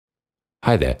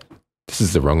Hi there, this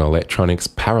is the Worng Electronics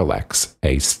Parallax,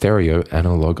 a stereo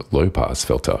analog low-pass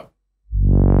filter.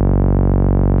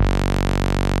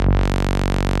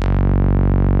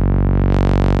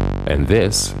 And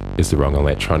this is the Worng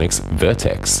Electronics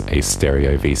Vertex, a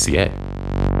stereo VCA.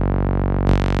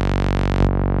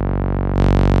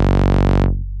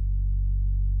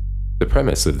 The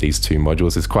premise of these two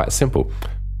modules is quite simple.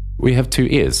 We have two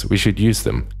ears, we should use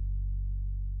them.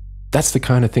 That's the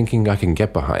kind of thinking I can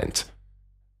get behind.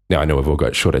 Now, I know we've all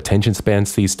got short attention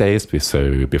spans these days,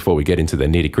 so before we get into the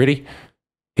nitty-gritty,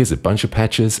 here's a bunch of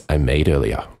patches I made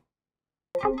earlier.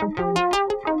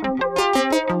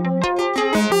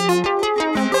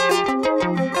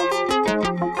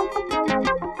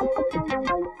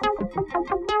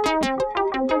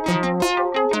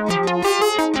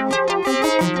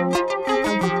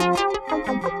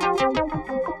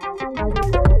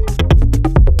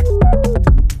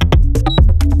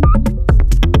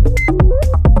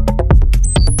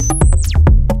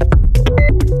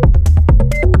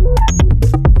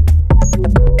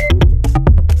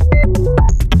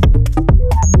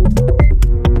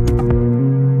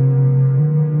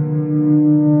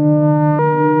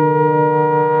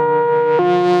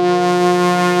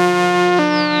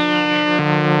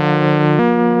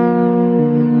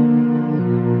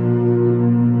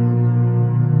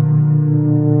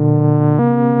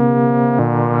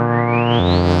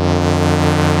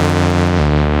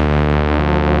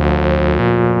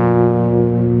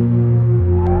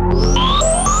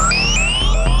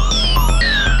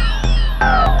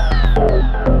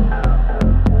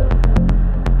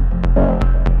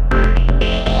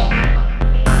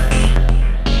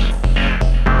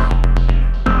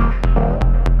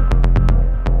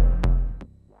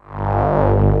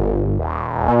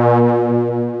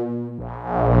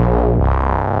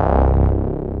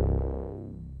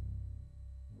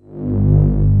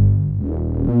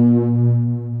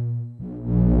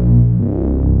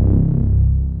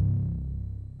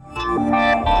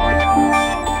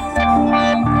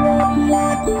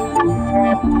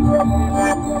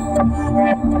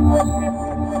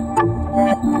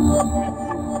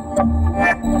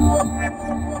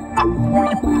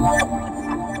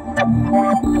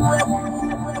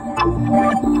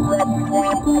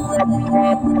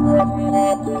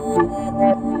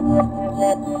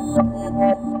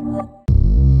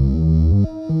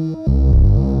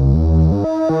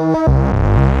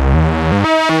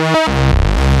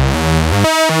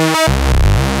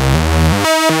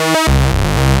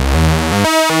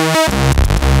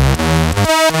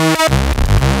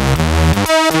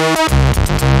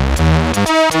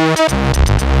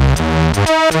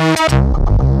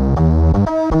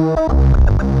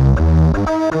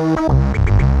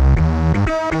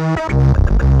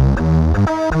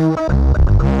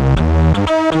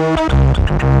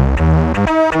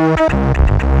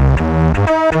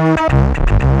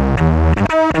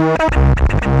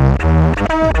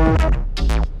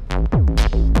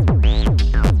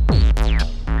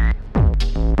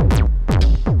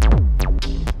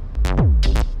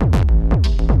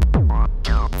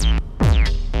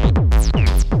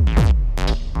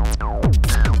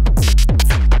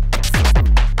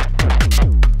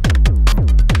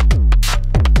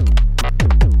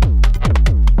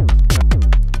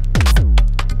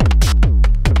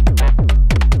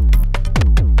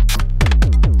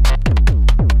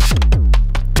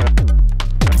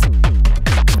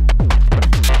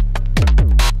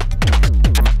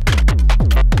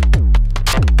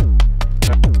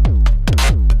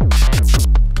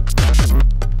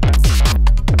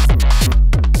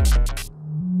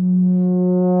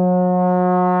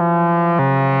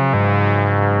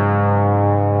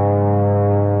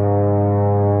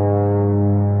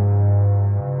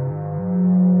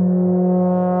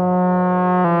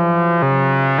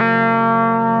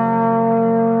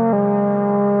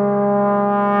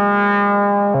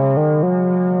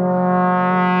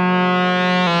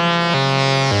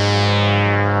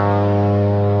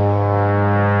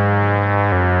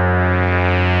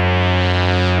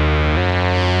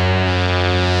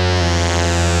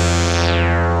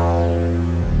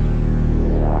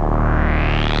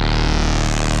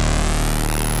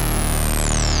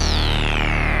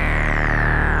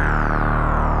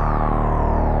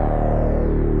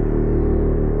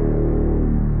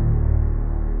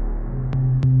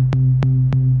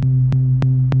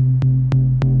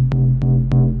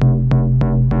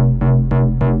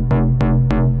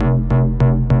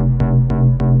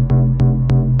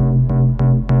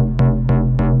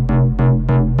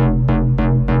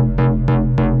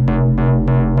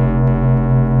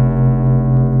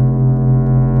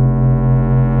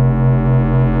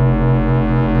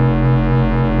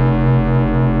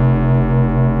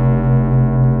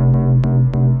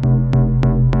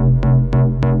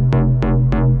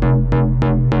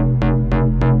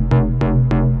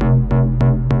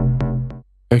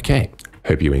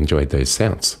 hope you enjoyed those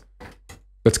sounds.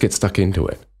 Let's get stuck into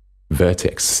it.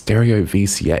 Vertex stereo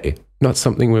VCA, not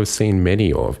something we've seen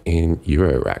many of in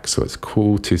Eurorack, so it's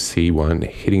cool to see one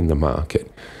hitting the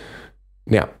market.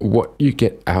 Now, what you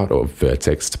get out of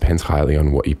Vertex depends highly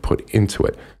on what you put into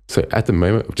it. So at the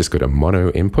moment, we've just got a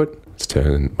mono input. Let's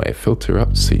turn my filter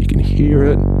up so you can hear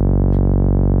it.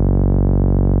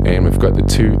 And we've got the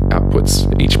two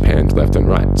outputs, each panned left and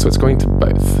right, so it's going to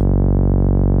both.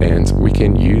 And we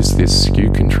can use this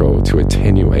skew control to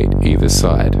attenuate either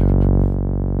side.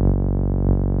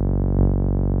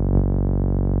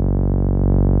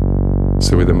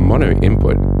 So with a mono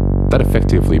input, that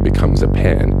effectively becomes a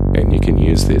pan, and you can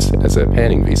use this as a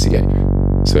panning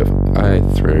VCA. So if I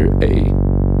throw a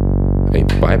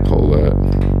bipolar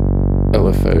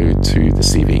LFO to the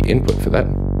CV input for that,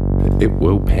 it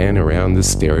will pan around the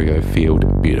stereo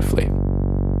field beautifully.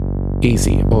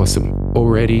 Easy, awesome,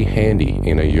 already handy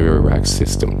in a Eurorack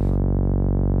system.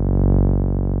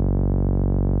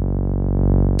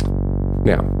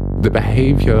 Now, the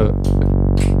behavior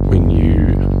when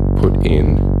you put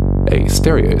in a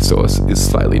stereo source is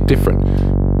slightly different.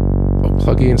 I'll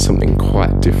plug in something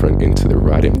quite different into the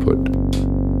right input.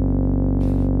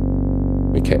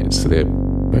 Okay, so they're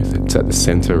both, it's at the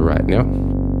center right now.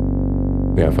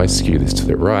 Now if I skew this to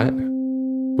the right,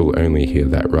 we'll only hear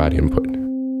that right input,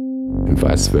 and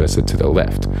vice versa to the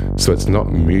left. So it's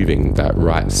not moving that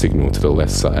right signal to the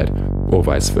left side, or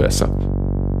vice versa.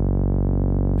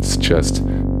 It's just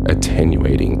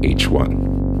attenuating each one.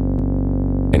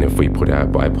 And if we put our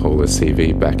bipolar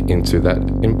CV back into that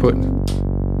input,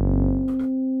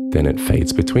 then it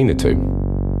fades between the two.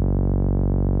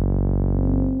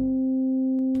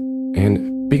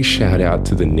 And big shout out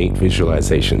to the neat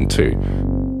visualization too.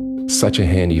 Such a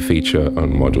handy feature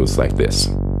on modules like this.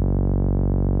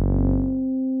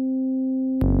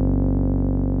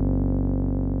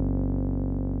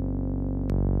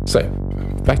 So,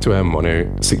 back to our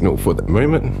mono signal for the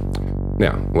moment.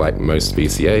 Now, like most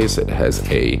VCAs, it has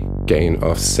a gain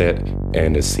offset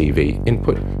and a CV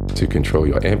input to control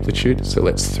your amplitude. So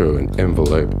let's throw an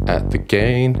envelope at the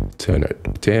gain, turn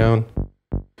it down,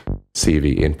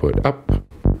 CV input up.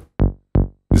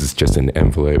 This is just an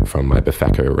envelope from my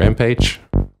Bafako Rampage.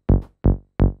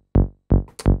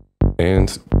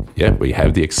 And yeah, we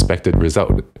have the expected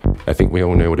result. I think we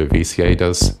all know what a VCA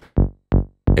does.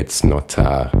 It's not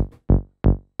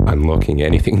unlocking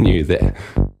anything new there.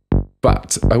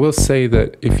 But I will say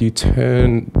that if you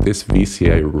turn this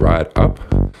VCA right up,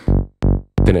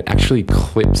 then it actually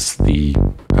clips the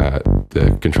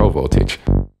control voltage.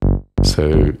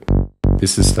 So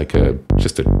this is like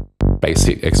just a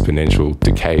basic exponential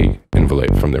decay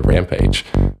envelope from the Rampage,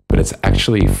 but it's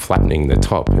actually flattening the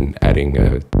top and adding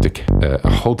a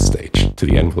hold stage to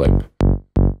the envelope.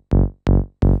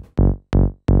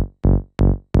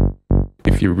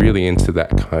 If you're really into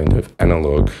that kind of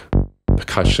analog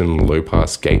percussion,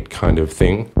 low-pass gate kind of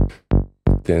thing,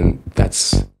 then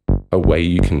that's a way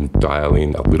you can dial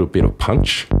in a little bit of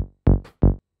punch.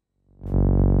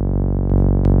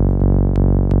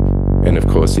 And of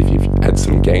course, if you add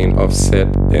some gain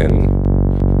offset, then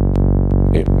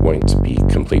it won't be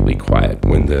completely quiet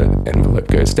when the envelope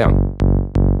goes down.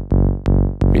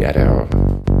 We add our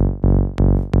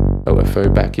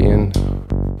LFO back in,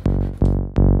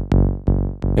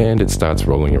 and it starts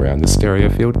rolling around the stereo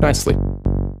field nicely.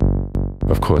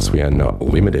 Of course, we are not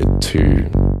limited to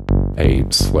a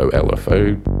slow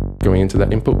LFO going into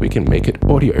that input. We can make it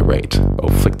audio rate. I'll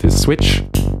flick this switch.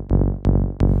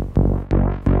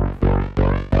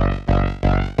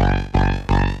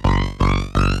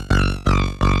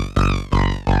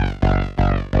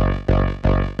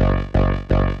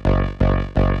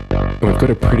 We've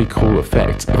got a pretty cool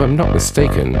effect. If I'm not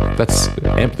mistaken, that's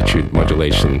amplitude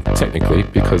modulation technically,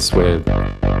 because we're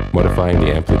modifying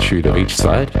the amplitude of each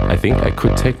side. I think I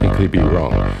could technically be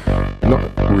wrong.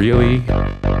 Not really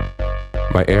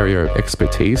my area of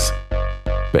expertise,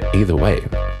 but either way,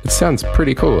 it sounds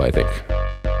pretty cool, I think.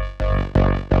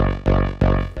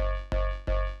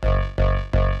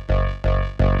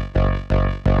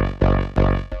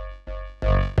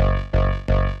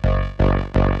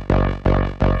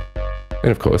 And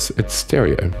of course, it's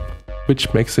stereo,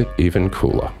 which makes it even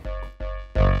cooler.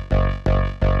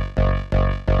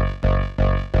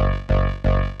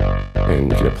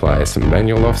 And you can apply some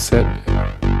manual offset.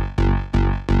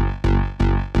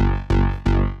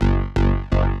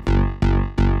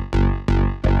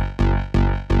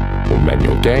 Or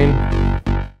manual gain.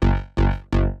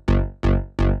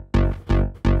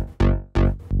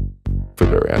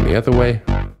 Flip it around the other way.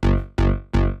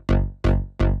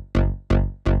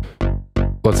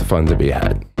 Lots of fun to be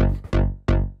had.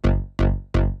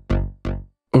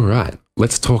 Alright,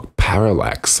 let's talk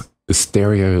Parallax, the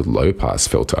stereo low-pass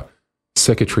filter.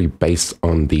 Circuitry based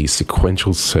on the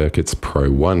Sequential Circuits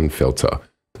Pro 1 filter,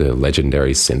 the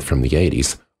legendary synth from the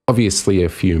 80s. Obviously a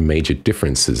few major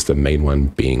differences, the main one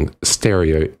being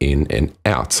stereo in and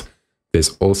out.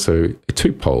 There's also a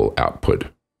 2-pole output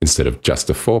instead of just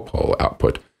a 4-pole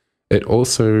output. It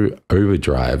also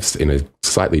overdrives in a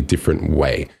slightly different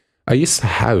way. I used to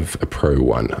have a Pro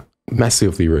 1.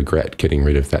 Massively regret getting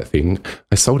rid of that thing.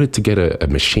 I sold it to get a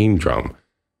machine drum.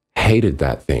 Hated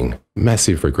that thing.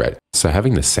 Massive regret. So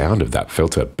having the sound of that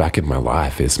filter back in my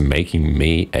life is making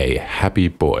me a happy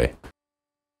boy.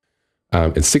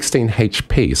 It's 16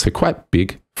 HP, so quite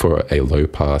big for a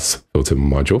low-pass filter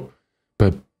module.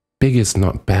 But big is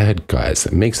not bad, guys.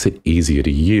 It makes it easier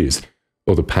to use.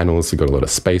 All the panels have got a lot of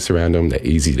space around them. They're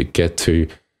easy to get to.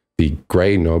 The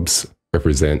grey knobs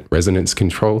represent resonance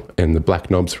control, and the black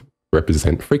knobs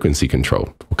represent frequency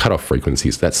control, or cutoff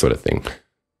frequencies, that sort of thing.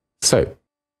 So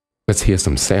let's hear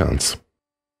some sounds.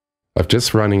 I'm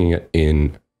just running it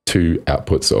in 2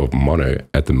 outputs of mono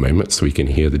at the moment, so we can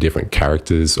hear the different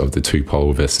characters of the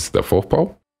 2-pole versus the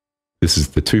 4-pole. This is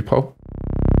the 2-pole.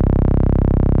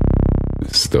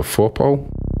 This is the 4-pole.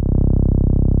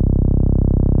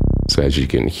 So as you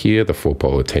can hear, the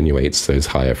 4-pole attenuates those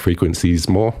higher frequencies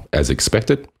more, as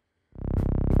expected.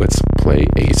 Let's play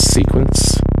a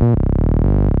sequence.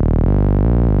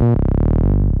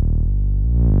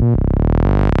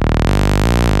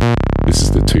 This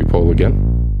is the 2-pole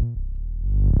again.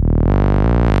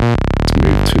 Let's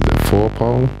move to the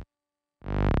 4-pole.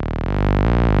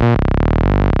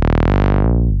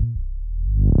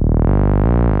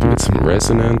 Give it some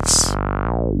resonance.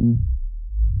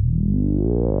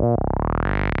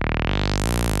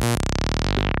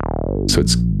 So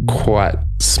it's quite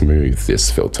smooth,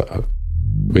 this filter,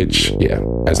 which, yeah,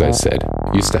 as I said,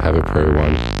 used to have a Pro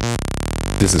 1.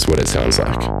 This is what it sounds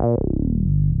like.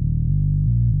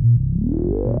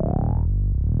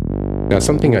 Now,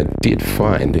 something I did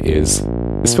find is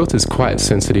this filter is quite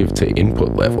sensitive to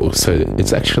input level, so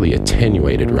it's actually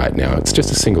attenuated right now. It's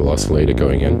just a single oscillator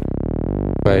going in.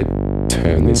 If I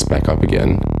turn this back up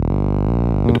again,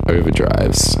 it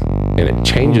overdrives, and it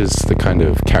changes the kind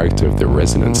of character of the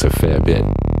resonance a fair bit.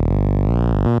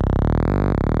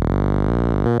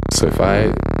 So if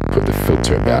I put the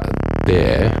filter about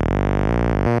there,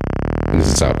 and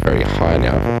this is up very high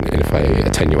now, and if I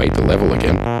attenuate the level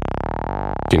again,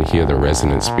 you can hear the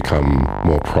resonance become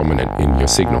more prominent in your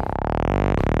signal.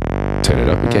 Turn it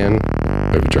up again,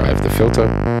 overdrive the filter,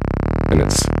 and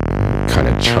it's kind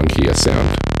of chunkier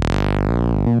sound.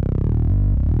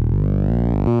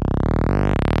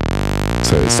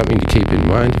 So it's something to keep in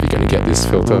mind if you're going to get this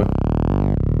filter.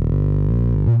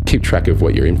 Keep track of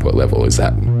what your input level is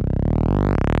at.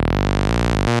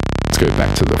 Let's go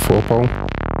back to the 4-pole.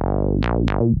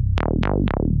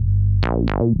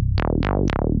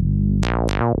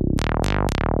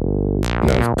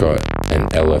 Now I've got an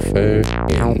LFO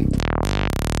in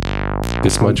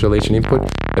this modulation input.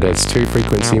 It has 2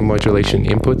 frequency modulation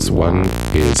inputs. One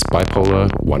is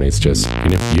bipolar, one is just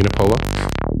unipolar.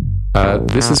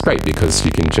 This is great because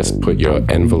you can just put your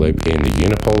envelope in the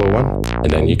unipolar one,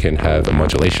 and then you can have a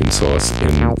modulation source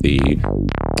in the,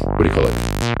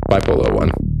 bipolar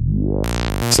one.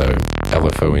 So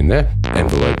LFO in there,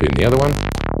 envelope in the other one.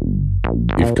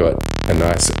 You've got a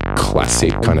nice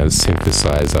classic kind of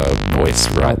synthesizer voice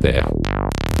right there.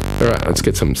 All right, let's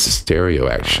get some stereo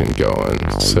action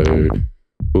going. So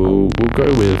we'll go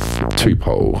with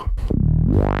 2-pole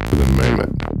for the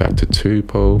moment. Back to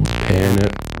 2-pole, pan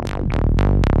it.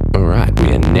 All right,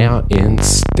 we are now in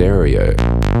stereo.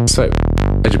 So,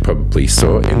 as you probably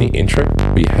saw in the intro,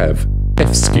 we have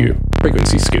F skew,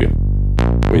 frequency skew,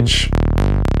 which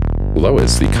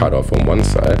lowers the cutoff on one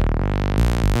side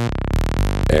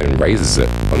and raises it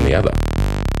on the other.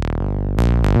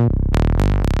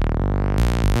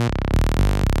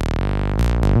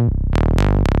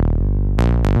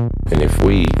 And if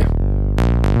we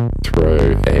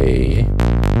throw a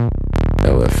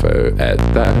LFO at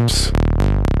that,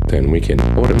 then we can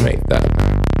automate that.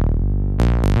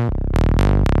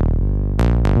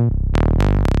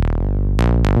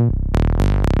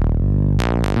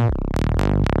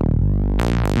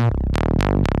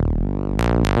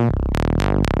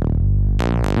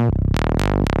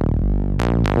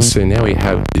 So now we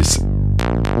have this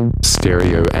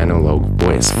stereo analog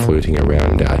voice floating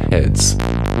around our heads.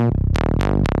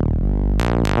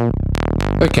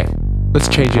 Okay, let's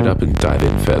change it up and dive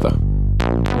in further.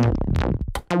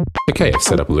 Okay, I've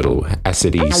set up a little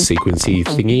acidy sequency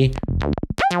thingy.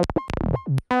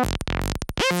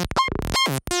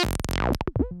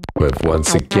 We've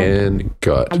once again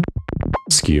got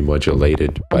skew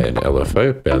modulated by an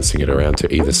LFO, bouncing it around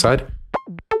to either side.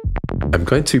 I'm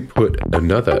going to put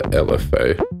another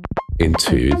LFO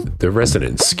into the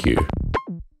resonance skew.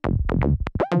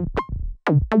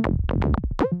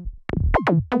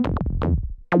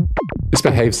 This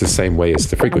behaves the same way as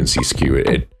the frequency skew.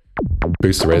 It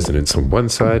boosts the resonance on one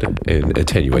side and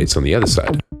attenuates on the other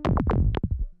side.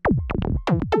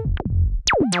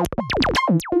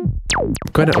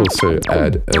 I'm going to also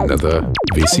add another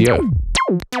VCO.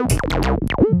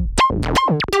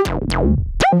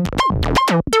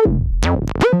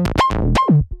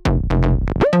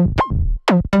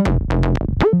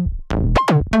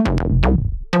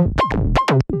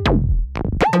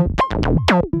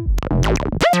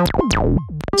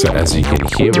 So as you can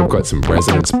hear, we've got some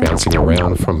resonance bouncing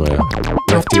around from the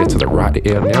left ear to the right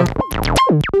ear now.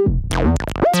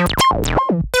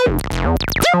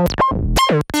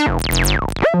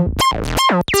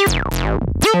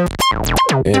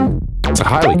 And it's a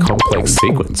highly complex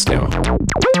sequence now.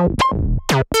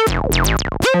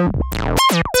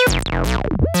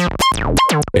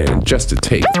 And just to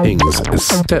take things a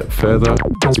step further,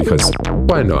 because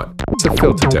why not? It's a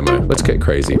filter demo. Let's get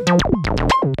crazy.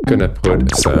 Gonna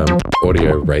put some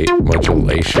audio rate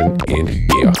modulation in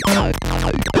here.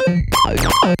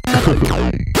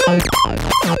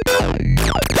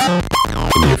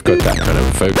 And you've got that kind of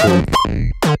vocal,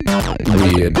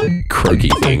 weird, croaky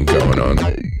thing going on.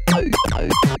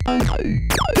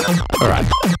 Alright.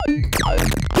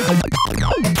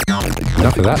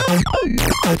 Enough of that.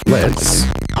 Let's,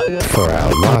 for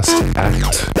our last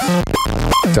act,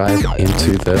 dive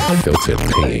into the filter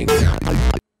pinging.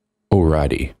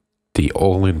 Alrighty. The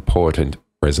all-important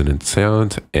resonant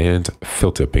sound and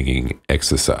filter pinging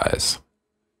exercise.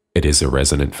 It is a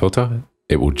resonant filter.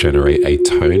 It will generate a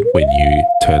tone when you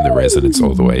turn the resonance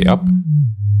all the way up.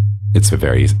 It's a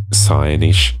very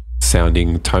sine-ish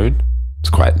sounding tone. It's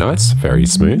quite nice, very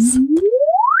smooth.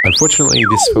 Unfortunately,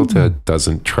 this filter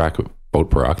doesn't track volt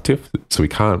per octave, so we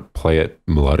can't play it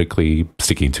melodically,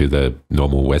 sticking to the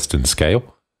normal Western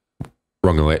scale.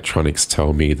 Worng Electronics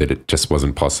tell me that it just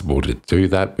wasn't possible to do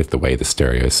that with the way the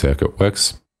stereo circuit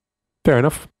works. Fair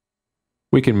enough.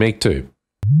 We can make do.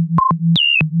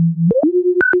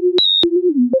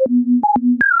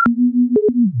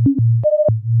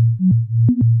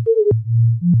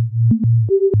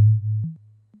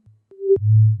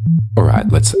 Alright,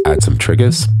 let's add some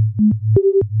triggers.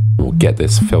 We'll get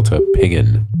this filter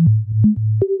pinging.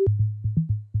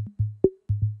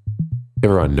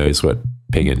 Everyone knows what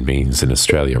pinging means in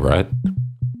Australia, right?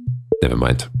 Never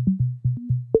mind.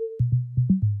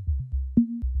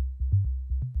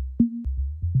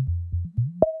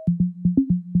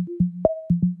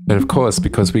 And of course,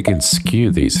 because we can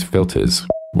skew these filters,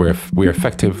 we're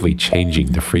effectively changing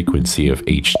the frequency of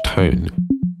each tone,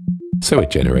 so we're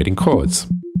generating chords.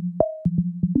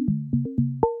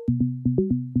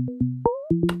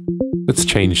 Let's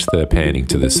change the panning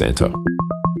to the center.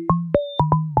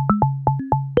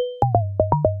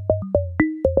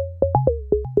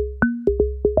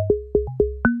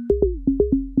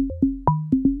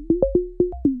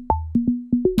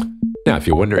 Now, if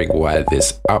you're wondering why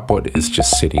this output is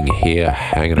just sitting here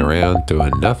hanging around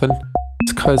doing nothing,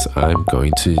 it's because I'm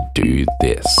going to do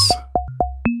this.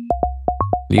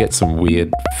 You get some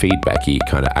weird feedbacky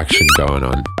kind of action going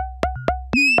on.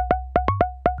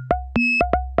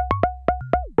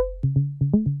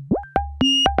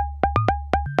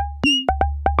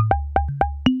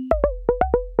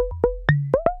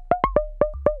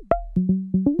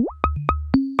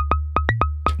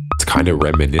 Kind of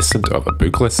reminiscent of a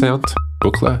buchla sound.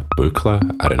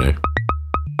 Buchla? I don't know.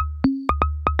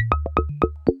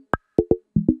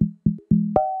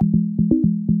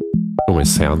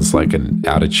 Almost sounds like an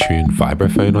out-of-tune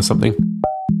vibraphone or something.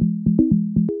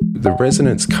 The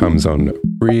resonance comes on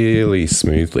really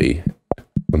smoothly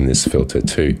on this filter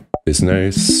too. There's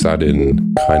no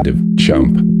sudden kind of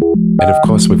jump. And of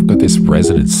course we've got this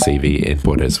resonance CV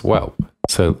input as well.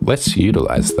 So let's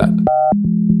utilize that.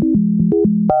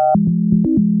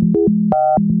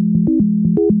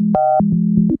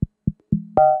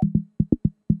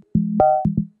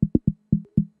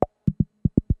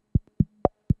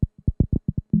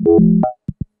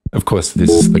 Of course, this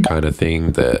is the kind of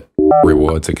thing that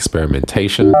rewards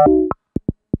experimentation,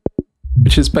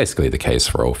 which is basically the case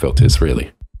for all filters,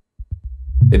 really.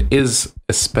 It is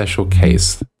a special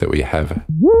case that we have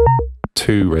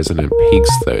two resonant peaks,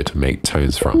 though, to make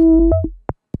tones from.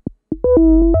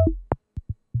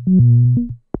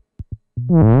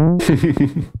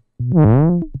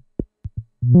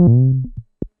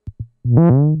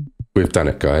 We've done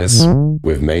it, guys.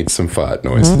 We've made some fart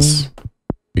noises.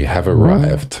 We have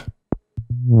arrived.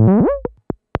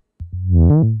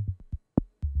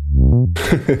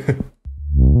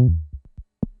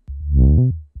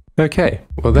 Okay,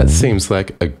 well that seems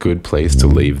like a good place to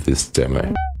leave this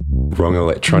demo. Worng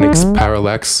Electronics,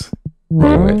 Parallax,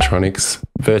 Worng Electronics,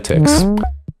 Vertex. A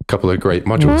couple of great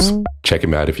modules. Check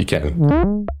them out if you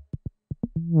can.